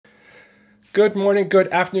Good morning, good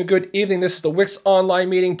afternoon, good evening. This is the WiX Online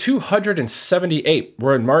Meeting 278.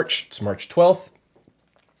 We're in March. It's March 12th.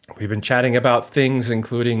 We've been chatting about things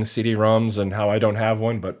including CD-ROMs and how I don't have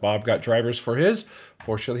one, but Bob got drivers for his.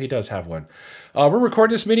 Fortunately, he does have one. We're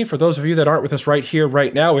recording this meeting. For those of you that aren't with us right here,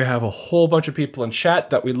 right now, we have a whole bunch of people in chat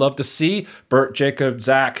that we'd love to see. Bert, Jacob,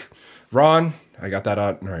 Zach, Ron. I got that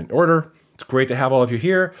out in order. It's great to have all of you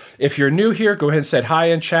here. If you're new here, go ahead and say hi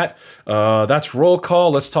in chat. That's roll call.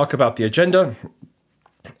 Let's talk about the agenda.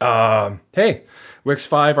 Hey, WiX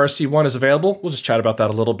 5 RC1 is available. We'll just chat about that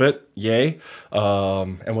a little bit. Yay.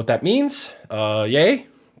 And what that means. Yay.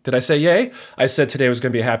 Did I say yay? I said today was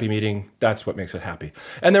going to be a happy meeting. That's what makes it happy.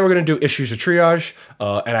 And then we're going to do issues of triage.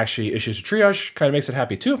 And actually, issues of triage kind of makes it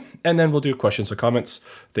happy too. And then we'll do questions or comments,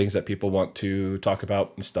 things that people want to talk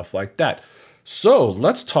about and stuff like that. So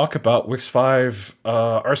let's talk about WiX 5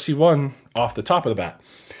 RC1 off the top of the bat.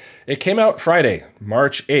 It came out Friday,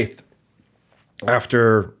 March 8th.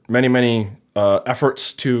 After many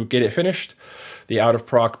efforts to get it finished, the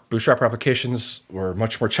out-of-proc bootstrap applications were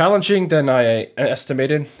much more challenging than I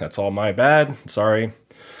estimated. That's all my bad. Sorry.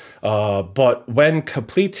 But when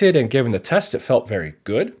completed and given the test, it felt very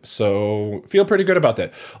good. So feel pretty good about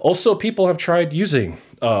that. Also, people have tried using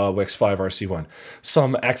WiX 5 RC1.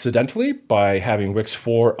 Some accidentally by having WiX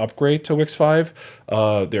 4 upgrade to WiX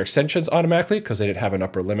 5, their extensions automatically because they didn't have an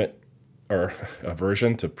upper limit or a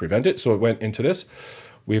version to prevent it. So it went into this.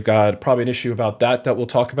 We've got probably an issue about that we'll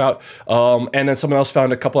talk about. And then someone else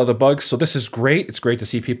found a couple other bugs. So this is great. It's great to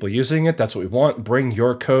see people using it. That's what we want. Bring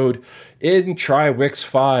your code in. Try WiX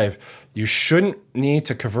 5. You shouldn't need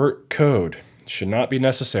to convert code. It should not be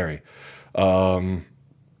necessary.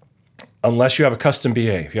 Unless you have a custom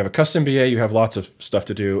BA. If you have a custom BA, you have lots of stuff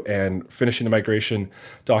to do, and finishing the migration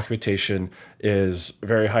documentation is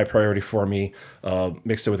very high priority for me,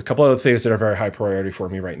 mixed in with a couple other things that are very high priority for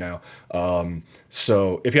me right now.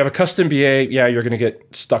 So if you have a custom BA, yeah, you're going to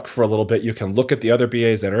get stuck for a little bit. You can look at the other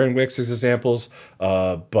BAs that are in WiX as examples,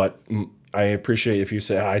 but I appreciate if you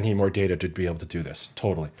say, I need more data to be able to do this.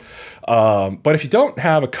 Totally. But if you don't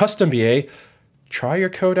have a custom BA, try your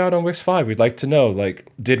code out on WiX 5. We'd like to know,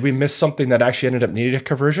 like, did we miss something that actually ended up needing a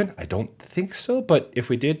conversion? I don't think so, but if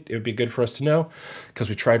we did, it would be good for us to know because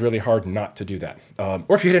we tried really hard not to do that.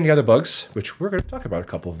 Or if you hit any other bugs, which we're going to talk about a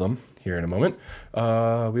couple of them here in a moment,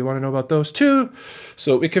 we want to know about those too.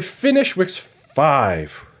 So we could finish WiX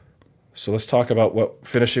 5. So let's talk about what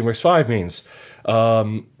finishing WiX 5 means.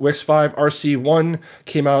 WiX 5 RC1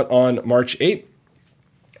 came out on March 8th.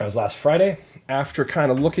 That was last Friday. After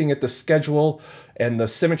kind of looking at the schedule and the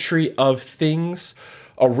symmetry of things,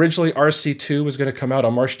 originally RC2 was going to come out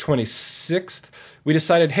on March 26th. We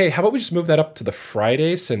decided, hey, how about we just move that up to the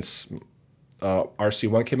Friday since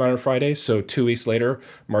RC1 came out on Friday. So 2 weeks later,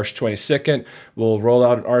 March 22nd, we'll roll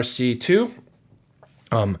out an RC2.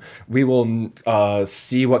 We will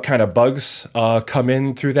see what kind of bugs come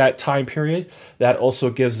in through that time period. That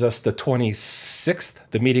also gives us the 26th,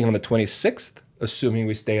 the meeting on the 26th, assuming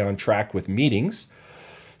we stay on track with meetings.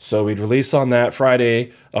 So we'd release on that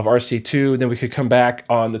Friday of RC2, and then we could come back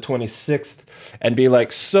on the 26th and be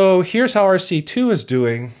like, so here's how RC2 is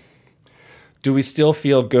doing. Do we still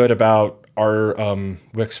feel good about our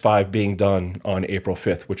WiX 5 being done on April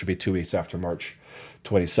 5th, which would be 2 weeks after March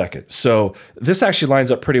 22nd. So this actually lines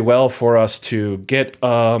up pretty well for us to get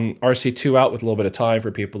RC2 out with a little bit of time for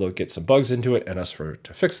people to get some bugs into it and us to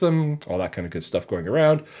fix them, all that kind of good stuff going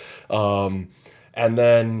around. And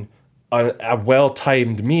then a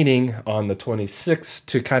well-timed meeting on the 26th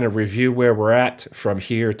to kind of review where we're at from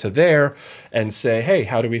here to there and say, hey,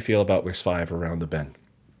 how do we feel about WiX 5 around the bend?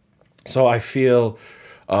 So I feel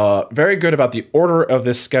very good about the order of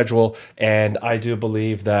this schedule, and I do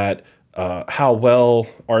believe that how well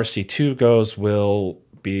RC2 goes will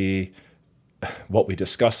be what we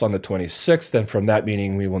discuss on the 26th, and from that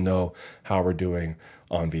meeting we will know how we're doing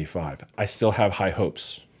on V5. I still have high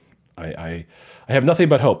hopes. I have nothing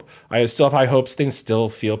but hope. I still have high hopes. Things still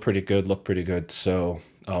feel pretty good, look pretty good. So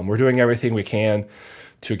we're doing everything we can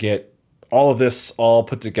to get all of this all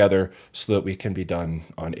put together so that we can be done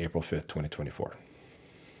on April 5th, 2024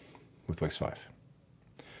 with WiX 5.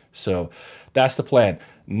 So that's the plan.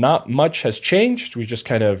 Not much has changed. We just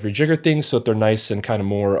kind of rejiggered things so that they're nice and kind of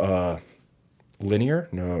more linear,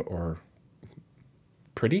 or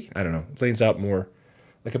pretty. I don't know. It lays out more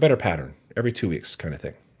like a better pattern every 2 weeks kind of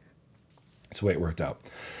thing. That's the way it worked out.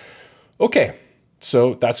 Okay,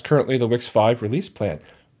 so that's currently the WiX 5 release plan.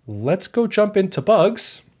 Let's go jump into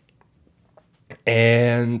bugs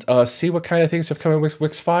and see what kind of things have come in with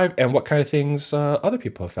WiX 5 and what kind of things other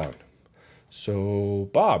people have found. So,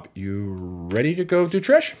 Bob, you ready to go do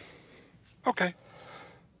Trish? Okay.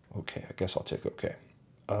 Okay, I guess I'll take okay.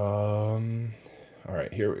 All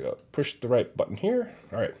right, here we go. Push the right button here.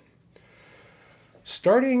 All right.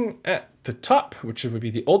 Starting at the top, which would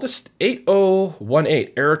be the oldest,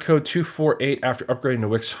 8018, error code 248 after upgrading to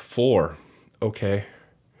WiX 4. Okay.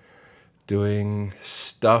 Doing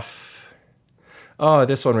stuff. Oh,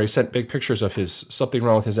 this one where he sent big pictures of his something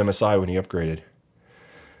wrong with his MSI when he upgraded.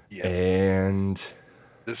 Yeah. And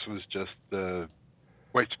this was just the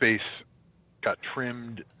white space got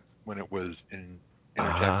trimmed when it was in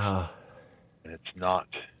intertext, and it's not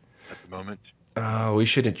at the moment. We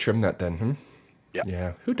shouldn't trim that then, hmm? Yeah.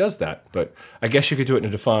 Yeah. Who does that? But I guess you could do it in a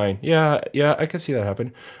define. Yeah, I can see that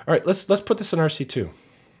happen. All right, let's put this in RC2.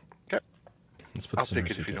 Okay. Let's put I'll this in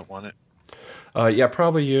take it if you RC2. don't want it. Yeah,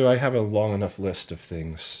 probably you. I have a long enough list of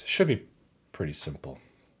things. Should be pretty simple.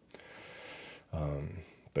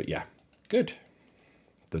 But yeah, good.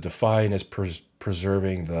 The define is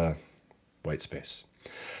preserving the white space.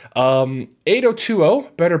 8020,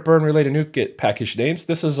 better burn related NuGet package names.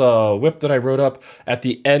 This is a whip that I wrote up at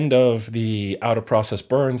the end of the out of process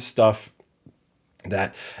burn stuff.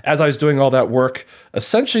 That as I was doing all that work,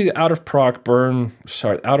 essentially the out of proc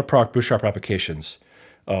bootstrap applications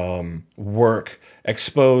work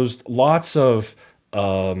exposed lots of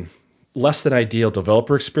less than ideal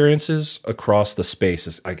developer experiences across the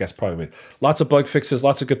spaces. I guess probably lots of bug fixes,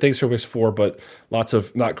 lots of good things for WiX 4, but lots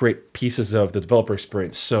of not great pieces of the developer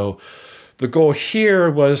experience. So the goal here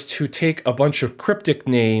was to take a bunch of cryptic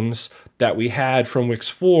names that we had from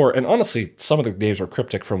WiX 4, and honestly, some of the names were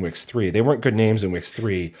cryptic from WiX 3. They weren't good names in WiX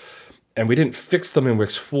 3, and we didn't fix them in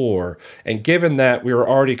WiX 4. And given that we were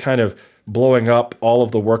already kind of blowing up all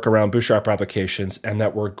of the work around Bootstrap applications, and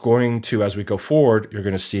that we're going to, as we go forward, you're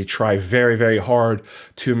going to see, try very, very hard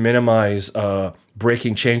to minimize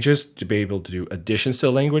breaking changes to be able to do additions to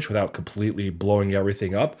the language without completely blowing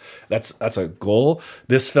everything up. That's a goal.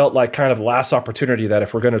 This felt like kind of last opportunity that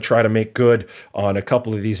if we're going to try to make good on a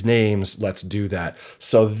couple of these names, let's do that.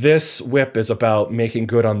 So this whip is about making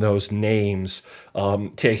good on those names,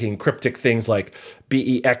 taking cryptic things like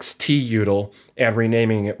BEXT util and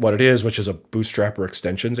renaming it what it is, which is a Bootstrapper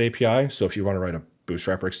extensions API. So if you want to write a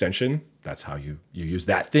Bootstrapper extension, that's how you use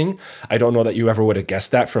that thing. I don't know that you ever would have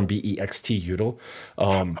guessed that from BEXT util.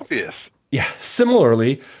 Obvious. Yeah.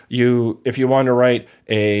 Similarly, if you want to write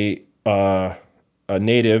a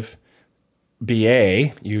native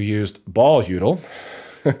BA, you used ball util,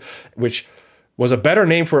 which was a better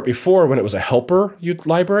name for it before when it was a helper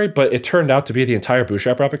library, but it turned out to be the entire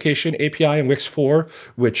Bootstrap application API in WiX 4,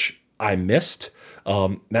 which I missed.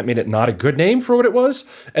 That made it not a good name for what it was.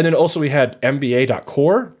 And then also we had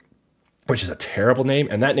mba.core, which is a terrible name.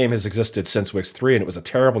 And that name has existed since WiX 3, and it was a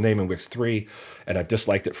terrible name in WiX 3, and I've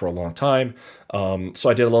disliked it for a long time. So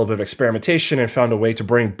I did a little bit of experimentation and found a way to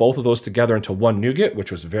bring both of those together into one NuGet,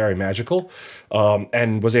 which was very magical,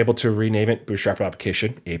 and was able to rename it Bootstrap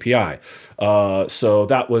Application API. So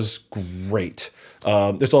that was great.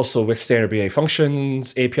 There's also WiX Standard BA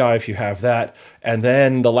Functions API if you have that. And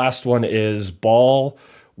then the last one is Ball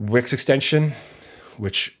WiX Extension,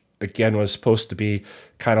 which again was supposed to be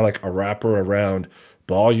kind of like a wrapper around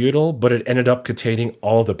Ball util, but it ended up containing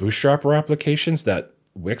all the Bootstrapper applications that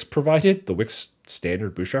WiX provided, the WiX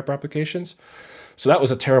Standard Bootstrapper applications. So that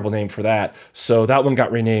was a terrible name for that. So that one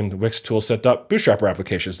got renamed WiX Toolset.Bootstrapper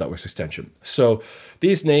Applications.WiX Extension. So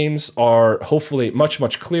these names are hopefully much,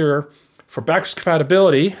 much clearer. For backwards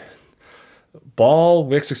compatibility, Ball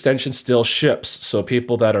WiX extension still ships. So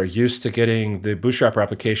people that are used to getting the Bootstrapper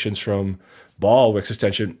applications from Ball WiX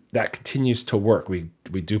extension, that continues to work. We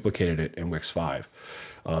duplicated it in WiX 5.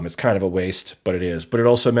 It's kind of a waste, but it is. But it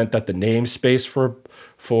also meant that the namespace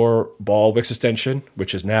for Ball WiX extension,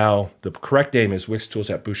 which is now the correct name is WiX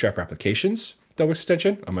Toolset Bootstrapper Applications. WiX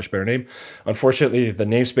extension, a much better name. Unfortunately, the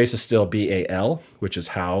namespace is still BAL, which is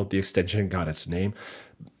how the extension got its name.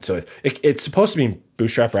 So it's supposed to be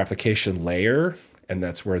Bootstrapper application layer, and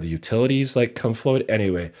that's where the utilities like come float.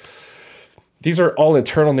 Anyway, these are all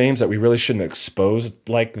internal names that we really shouldn't expose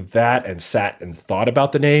like that and sat and thought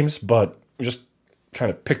about the names, but just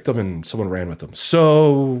kind of picked them and someone ran with them.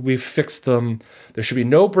 So we fixed them. There should be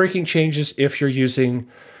no breaking changes if you're using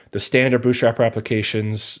the standard Bootstrapper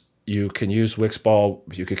applications. You can use WiX Ball.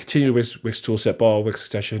 You can continue with WiX Toolset Ball WiX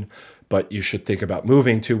extension, but you should think about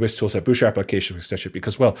moving to WiX Toolset Bootstrap Application extension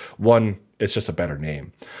because, well, one, it's just a better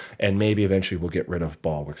name, and maybe eventually we'll get rid of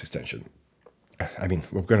Ball WiX extension. I mean,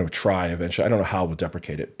 we're going to try eventually. I don't know how we'll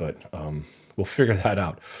deprecate it, but we'll figure that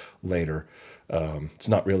out later. It's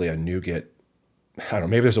not really a NuGet. I don't know.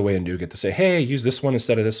 Maybe there's a way in NuGet to say, hey, use this one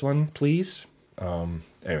instead of this one, please.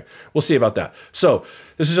 Anyway, we'll see about that. So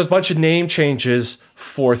this is just a bunch of name changes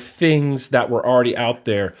for things that were already out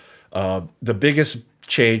there. The biggest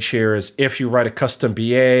change here is if you write a custom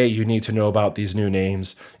BA, you need to know about these new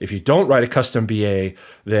names. If you don't write a custom BA,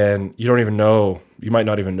 then you don't even know, you might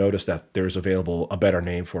not even notice that there's available a better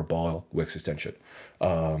name for a ball WiX extension.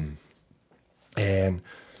 And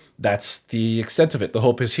that's the extent of it. The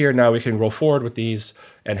hope is here now we can roll forward with these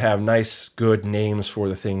and have nice, good names for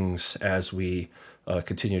the things as we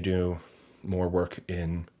continue to do more work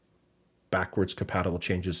in backwards compatible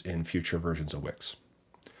changes in future versions of WiX.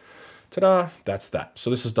 Ta-da, that's that. So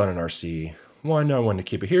this is done in RC1. I wanted to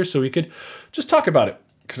keep it here so we could just talk about it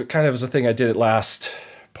because it kind of was a thing I did it last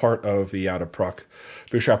part of the out of proc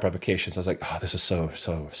bootstrap applications. I was like, oh, this is so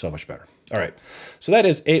much better. All right, so that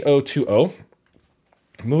is 8020.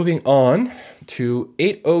 Moving on to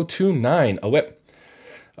 8029, a whip.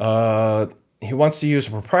 He wants to use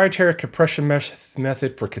a proprietary compression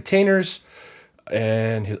method for containers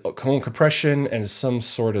and his own compression and some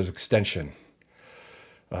sort of extension.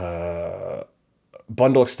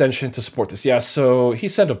 Bundle extension to support this. Yeah, so he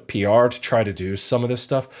sent a PR to try to do some of this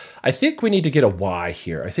stuff. I think we need to get a why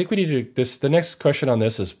here. I think we need to, the next question on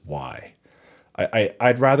this is why.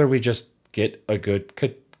 I'd rather we just get a good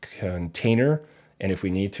container and if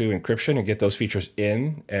we need to, encryption and get those features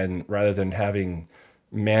in, and rather than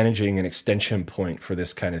managing an extension point for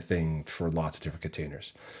this kind of thing for lots of different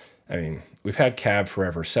containers. I mean, we've had cab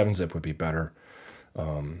forever. 7-zip would be better.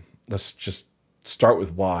 Let's just start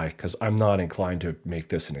with why, because I'm not inclined to make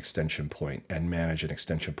this an extension point and manage an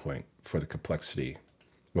extension point for the complexity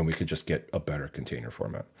when we could just get a better container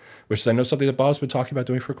format, which is, I know, something that Bob's been talking about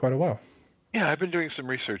doing for quite a while. Yeah, I've been doing some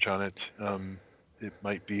research on it. It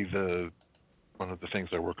might be one of the things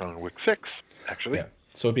I work on in WiX 6, actually. Yeah,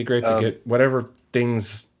 so it'd be great to get whatever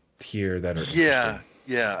things here that are interesting.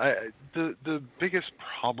 Yeah. The biggest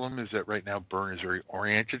problem is that right now Burn is very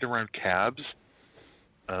oriented around cabs.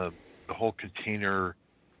 The whole container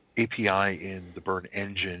API in the Burn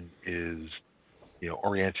engine is,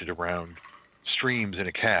 oriented around streams in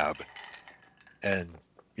a cab, and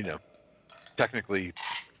technically,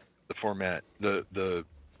 the format, the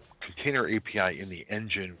container API in the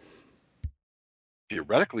engine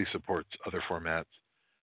theoretically supports other formats,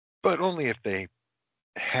 but only if they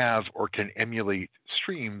have or can emulate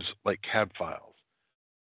streams like cab files.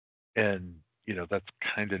 And that's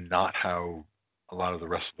kind of not how a lot of the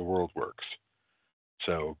rest of the world works.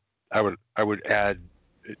 So I would add,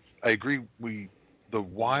 I agree. The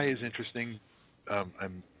why is interesting.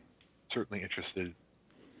 I'm certainly interested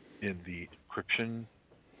in the encryption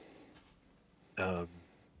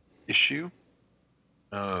issue.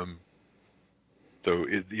 So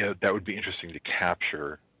that would be interesting to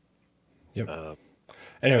capture. Yep.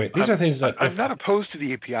 Anyway, these are things that I'm not opposed to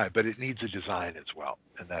the API, but it needs a design as well,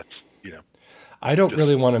 and that's I don't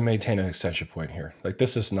really want to maintain an extension point here. Like,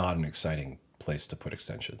 this is not an exciting place to put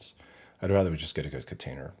extensions. I'd rather we just get a good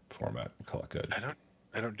container format and call it good.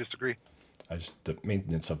 I don't disagree. The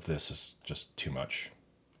maintenance of this is just too much.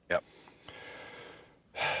 Yep.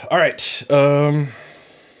 All right.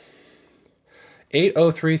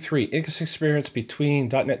 8033, inconsistent experience between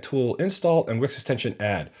 .NET Tool install and WiX extension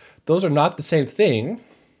add. Those are not the same thing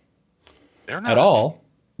at all,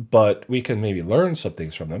 but we can maybe learn some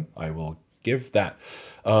things from them. I will give that.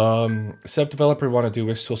 Except developer want to do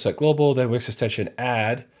WiX toolset global, then WiX extension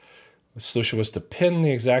add. The solution was to pin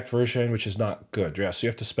the exact version, which is not good. Yeah, so you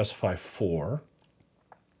have to specify 4.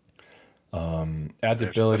 Add the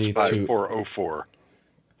ability to 404.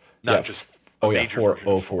 Not just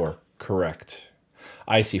 404. Correct.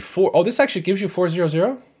 I see 4. Oh, this actually gives you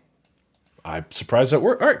 400. I'm surprised that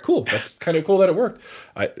worked. All right, cool. That's kind of cool that it worked.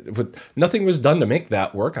 Nothing was done to make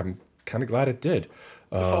that work. I'm kind of glad it did.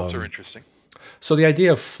 Defaults are interesting. So the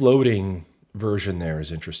idea of floating version there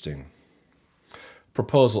is interesting.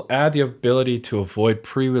 Proposal: add the ability to avoid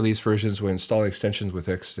pre-release versions when installing extensions with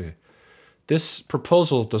XD. This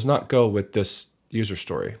proposal does not go with this user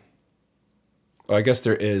story. Well, I guess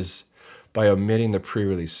there is. By omitting the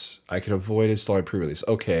pre-release, I can avoid installing pre-release.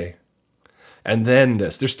 Okay. And then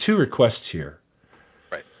this. There's 2 requests here.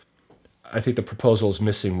 Right. I think the proposal is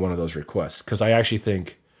missing one of those requests because I actually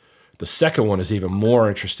think the second one is even more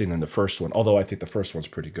interesting than the first one, although I think the first one's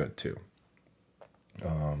pretty good too.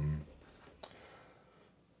 I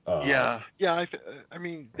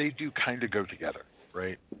mean, they do kind of go together,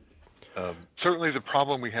 right? Certainly the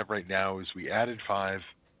problem we have right now is we added 5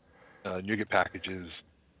 NuGet packages,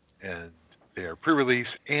 and they are pre-release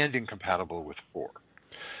and incompatible with 4.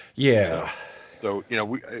 Yeah. So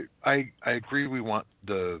I agree. We want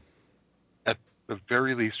at the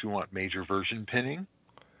very least, we want major version pinning.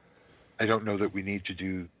 I don't know that we need to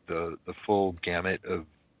do the full gamut of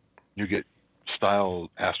NuGet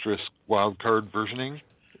style asterisk wildcard versioning.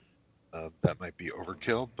 That might be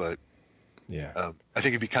overkill, but Yeah. I think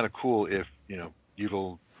it'd be kind of cool if,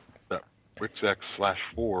 util that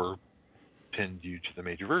WiXX/4 pinned you to the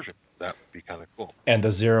major version. That would be kind of cool. And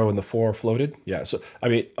the 0 and the 4 floated? Yeah. So, I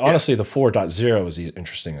mean, honestly, the 4.0 is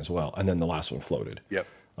interesting as well. And then the last one floated. Yep.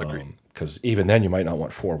 Agreed. Because even then, you might not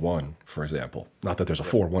want 4.1, for example. Not that there's a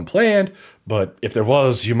 4.1 planned, but if there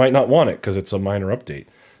was, you might not want it because it's a minor update.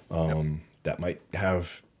 That might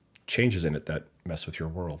have changes in it that mess with your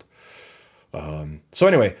world. So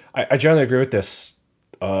anyway, I generally agree with this.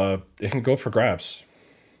 It can go for grabs.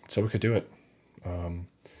 So we could do it.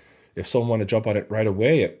 If someone wanted to jump on it right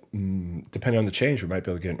away, depending on the change, we might be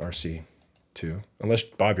able to get an RC too. Unless,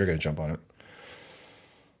 Bob, you're going to jump on it.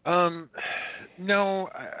 No,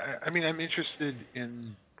 I mean, I'm interested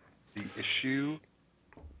in the issue.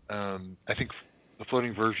 I think the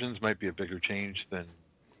floating versions might be a bigger change than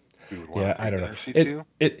we would want. Yeah, I don't know.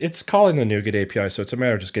 It's calling the NuGet API, so it's a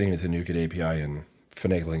matter of just getting into the NuGet API and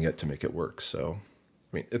finagling it to make it work. So,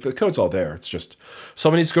 I mean, the code's all there. It's just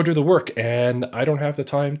someone needs to go do the work, and I don't have the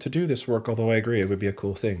time to do this work, although I agree it would be a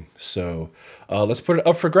cool thing. So let's put it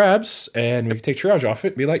up for grabs, and we can take triage off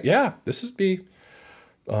it and be like, yeah, this is be...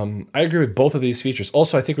 I agree with both of these features.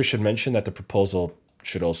 Also, I think we should mention that the proposal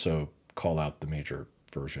should also call out the major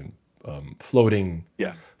version. Floating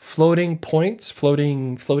points,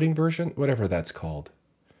 floating version, whatever that's called.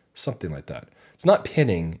 Something like that. It's not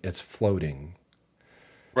pinning, it's floating.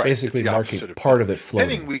 Right. Basically marking part of it floating.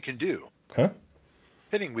 Pinning we can do. Huh?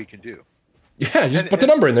 Pinning we can do. Yeah, just put the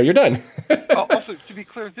number in there, you're done. Also, to be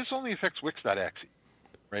clear, this only affects Wix.exe,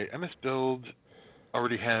 right? MS Build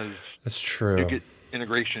already has That's true. NuGet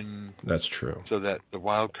integration. That's true. So that the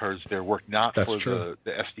wildcards there work not for the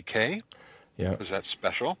SDK. Yeah. Because that's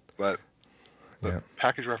special, but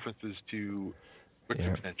package references to Wix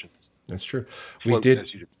extensions. That's true. We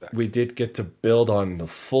did get to build on the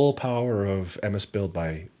full power of MS Build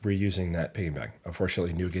by reusing that piggyback.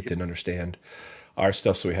 Unfortunately, NuGet didn't understand our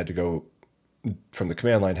stuff, so we had to go from the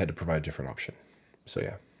command line, had to provide a different option. So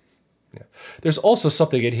yeah. There's also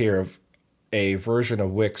something in here of a version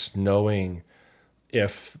of Wix knowing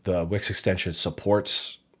if the Wix extension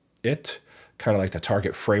supports it, kind of like the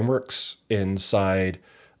target frameworks inside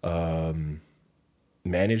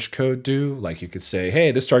managed code do. Like you could say,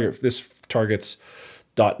 hey, this targets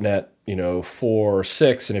 .NET,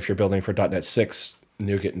 4.6, and if you're building for .NET 6,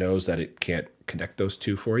 NuGet knows that it can't connect those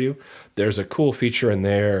two for you. There's a cool feature in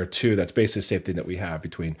there too that's basically the same thing that we have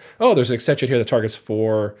between, there's an extension here that targets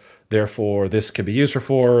 4, therefore this can be used for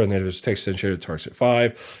 4, and then there's a text extension that targets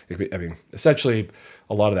 5. Essentially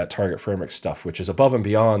a lot of that target framework stuff, which is above and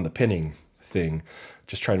beyond the pinning thing,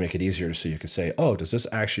 just trying to make it easier so you could say, does this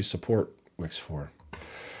actually support Wix 4?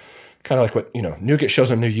 Kind of like what, NuGet shows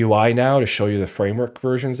a new UI now to show you the framework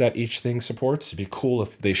versions that each thing supports. It'd be cool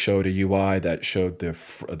if they showed a UI that showed the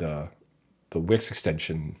Wix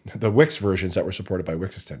extension, the Wix versions that were supported by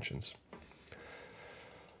Wix extensions.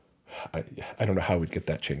 I don't know how we'd get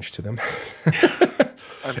that changed to them.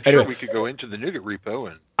 I'm sure we could go into the NuGet repo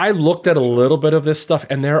and... I looked at a little bit of this stuff,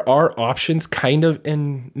 and there are options kind of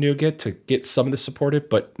in NuGet to get some of this supported,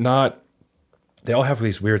 but not... They all have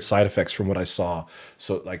these weird side effects from what I saw.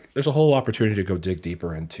 So there's a whole opportunity to go dig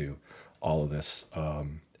deeper into all of this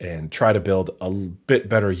and try to build a bit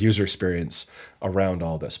better user experience around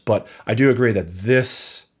all this. But I do agree that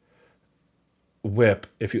this WIP,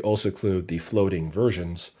 if you also include the floating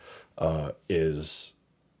versions, is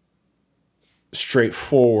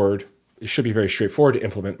straightforward. It should be very straightforward to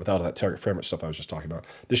implement without that target framework stuff I was just talking about.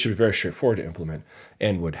 This should be very straightforward to implement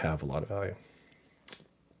and would have a lot of value.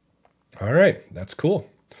 All right, that's cool.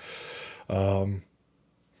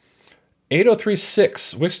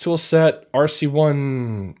 8036 Wix toolset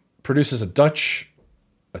RC1 produces a German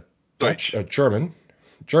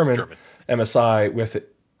MSI with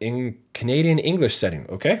in Canadian English setting.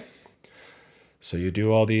 Okay, so you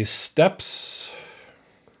do all these steps,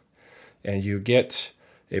 and you get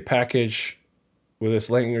a package with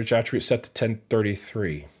this language attribute set to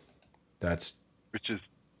 1033. Which is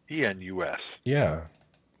ENUS. Yeah.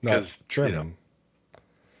 Not German.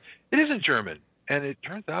 It isn't German, and it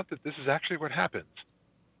turns out that this is actually what happens.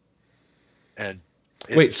 And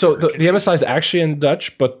wait, so the MSI is actually in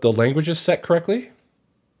Dutch, but the language is set correctly?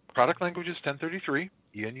 Product language is 1033,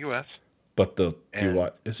 ENUS. But the UI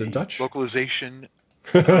is in Dutch? Localization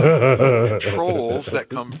controls that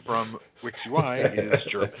come from Wix UI is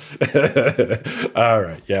German. All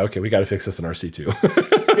right. Yeah, okay, we got to fix this in RC2.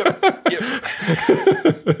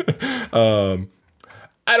 Yep.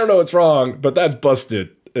 I don't know what's wrong, but that's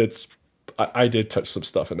busted. It's I did touch some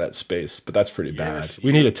stuff in that space, but that's pretty Yes, bad.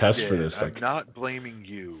 We need a you test for did. this. I'm Like, not blaming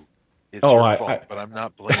you. It's oh, your fault, but I'm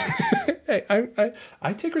not blaming you. hey,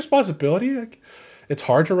 I take responsibility. Like, it's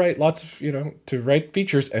hard to write lots of, to write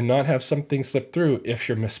features and not have something slip through if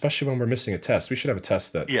you're, especially when we're missing a test. We should have a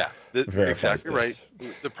test that Yeah, verifies exactly right.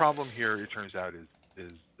 this. The problem here, it turns out,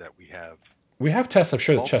 is that We have tests, I'm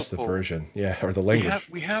sure, that test the multiple. version, yeah, or the We have language.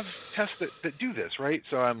 we have tests that do this, right?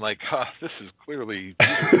 So I'm like, this is clearly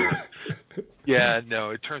user error. Yeah,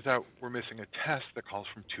 no, it turns out we're missing a test that calls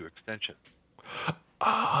from two extensions.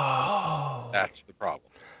 Oh. That's the problem.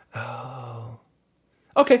 Oh.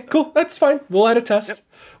 Okay, cool. That's fine. We'll add a test. Yep.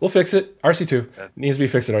 We'll fix it. RC2 needs to be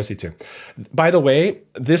fixed in RC2. By the way,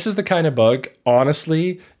 this is the kind of bug,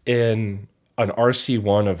 honestly, in an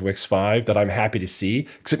RC1 of WiX 5 that I'm happy to see,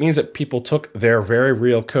 because it means that people took their very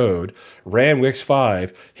real code, ran WiX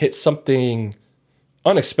 5, hit something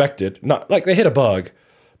unexpected, not like they hit a bug,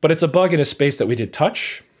 but it's a bug in a space that we did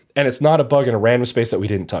touch, and it's not a bug in a random space that we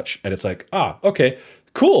didn't touch. And it's like, okay,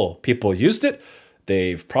 cool. People used it.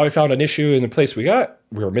 They've probably found an issue in the place we got.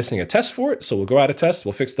 We were missing a test for it, so we'll go add a test,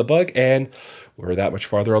 we'll fix the bug, and we're that much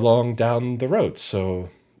farther along down the road. So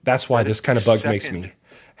that's why this kind of bug makes me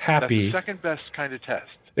happy. That's the second best kind of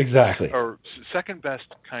test. Exactly. Or second best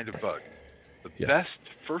kind of bug. The Yes.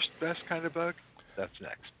 first best kind of bug, that's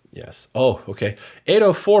next. Yes. Oh, okay.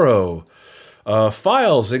 8040.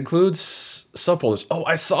 Files includes subfolders. Oh,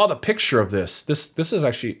 I saw the picture of this. This is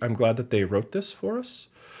actually, I'm glad that they wrote this for us,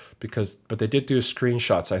 but they did do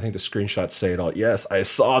screenshots. I think the screenshots say it all. Yes, I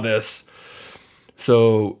saw this.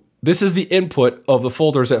 So this is the input of the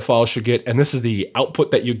folders that files should get, and this is the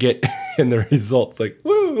output that you get in the results. Like,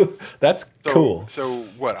 woo, that's cool. So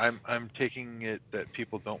what? I'm taking it that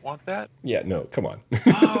people don't want that? Yeah, no, come on.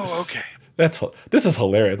 Oh, okay. This is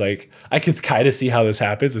hilarious. Like, I could kind of see how this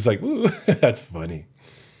happens. It's like, woo, that's funny.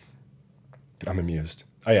 I'm amused.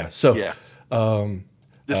 Oh yeah. So yeah.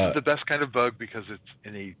 This is the best kind of bug because it's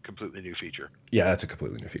in a completely new feature. Yeah, that's a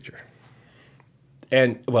completely new feature.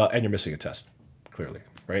 And you're missing a test, clearly,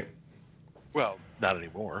 right? Well, not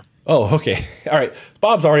anymore. Oh, okay. All right.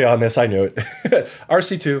 Bob's already on this. I knew it.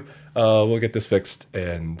 RC2, we'll get this fixed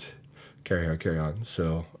and carry on.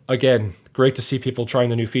 So again, great to see people trying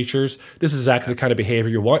the new features. This is exactly the kind of behavior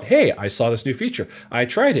you want. Hey, I saw this new feature. I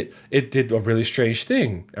tried it. It did a really strange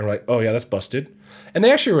thing. And we're like, oh yeah, that's busted. And I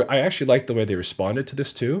actually like the way they responded to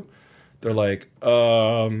this too. They're like,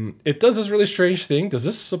 it does this really strange thing. Does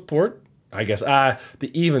this support? I guess the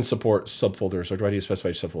even support subfolders, or do I need to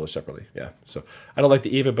specify subfolders separately? Yeah. So I don't like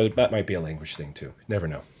the even, but that might be a language thing too. Never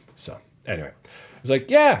know. So anyway, I was like,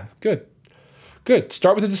 yeah, good.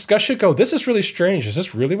 Start with the discussion. Go, this is really strange. Is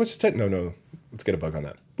this really what's it? No. Let's get a bug on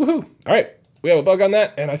that. Woohoo. All right. We have a bug on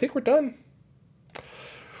that, and I think we're done.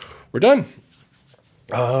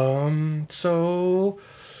 So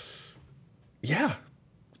yeah,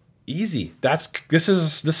 easy.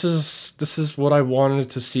 This is what I wanted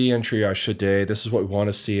to see in Triage today. This is what we want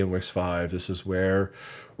to see in WiX 5. This is where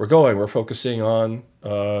we're going. We're focusing on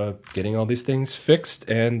getting all these things fixed,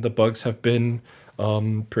 and the bugs have been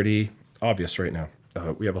pretty obvious right now.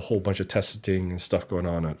 We have a whole bunch of testing and stuff going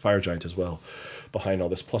on at FireGiant as well behind all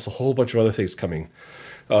this, plus a whole bunch of other things coming.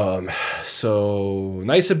 So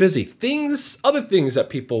nice and busy. Other things that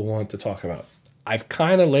people want to talk about. I've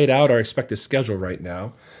kind of laid out our expected schedule right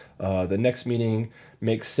now. The next meeting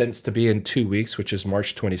makes sense to be in 2 weeks, which is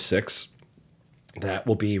March 26th. That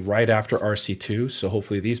will be right after RC2, so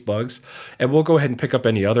hopefully these bugs. And we'll go ahead and pick up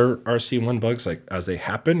any other RC1 bugs like as they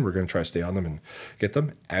happen. We're going to try to stay on them and get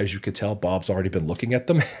them. As you could tell, Bob's already been looking at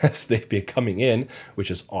them as they've been coming in,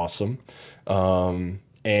 which is awesome.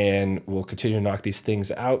 And we'll continue to knock these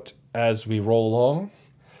things out as we roll along.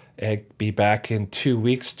 And be back in 2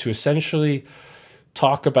 weeks to essentially we'll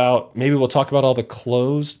talk about all the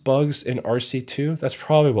closed bugs in RC2. That's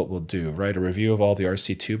probably what we'll do, right? A review of all the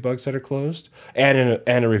RC2 bugs that are closed and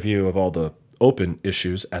a review of all the open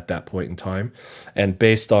issues at that point in time. And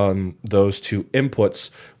based on those two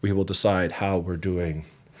inputs, we will decide how we're doing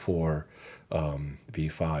for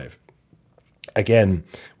V5. Again,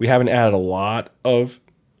 we haven't added a lot of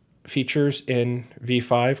features in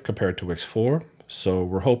V5 compared to WiX 4. So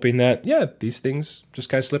we're hoping that, these things just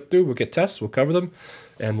kind of slip through. We'll get tests, we'll cover them,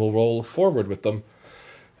 and we'll roll forward with them.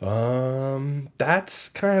 That's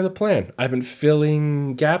kind of the plan. I've been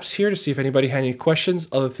filling gaps here to see if anybody had any questions,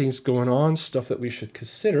 other things going on, stuff that we should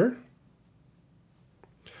consider.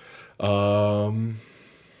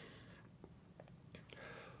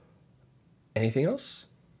 Anything else?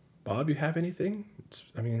 Bob, you have anything? It's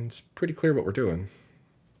pretty clear what we're doing.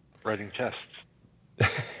 Writing tests.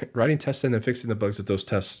 Writing tests and then fixing the bugs that those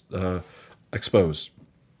tests expose.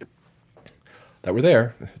 that were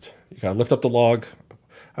there. You gotta lift up the log.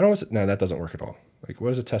 I don't know. No, that doesn't work at all. Like, what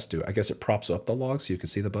does a test do? I guess it props up the log so you can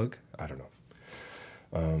see the bug. I don't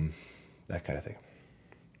know. That kind of thing.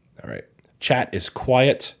 All right. Chat is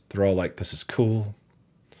quiet. They're all like, this is cool.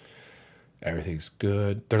 Everything's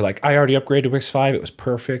good. They're like, I already upgraded to WiX 5. It was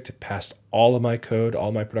perfect. It passed all of my code,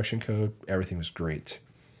 all my production code. Everything was great.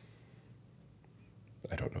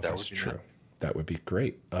 I don't know if that's true. That would be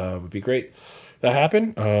great. Would be great. That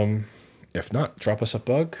happened. If not, drop us a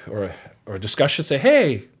bug or a discussion. Say,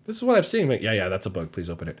 hey, this is what I'm seeing. Like, yeah, that's a bug. Please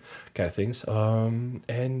open it. Kind of things.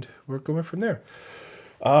 And we're going from there.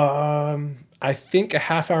 I think a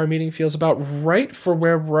half-hour meeting feels about right for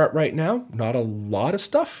where we're at right now. Not a lot of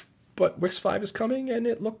stuff, but WiX 5 is coming, and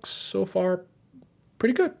it looks so far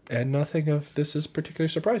pretty good. And nothing of this is particularly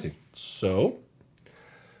surprising. So,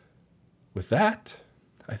 with that,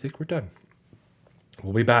 I think we're done.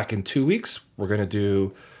 We'll be back in 2 weeks. We're going to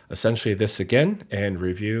do essentially this again and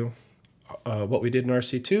review what we did in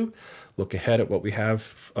RC2, look ahead at what we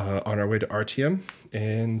have on our way to RTM,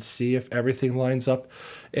 and see if everything lines up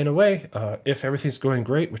in a way. If everything's going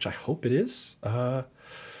great, which I hope it is,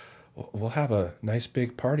 we'll have a nice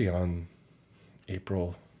big party on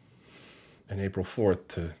April 4th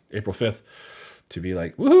to April 5th to be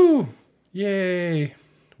like, woohoo, yay,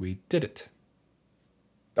 we did it.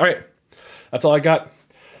 All right, that's all I got.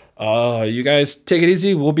 You guys take it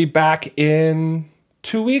easy. We'll be back in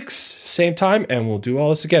 2 weeks, same time, and we'll do all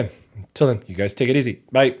this again. Until then, you guys take it easy.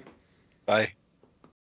 Bye. Bye.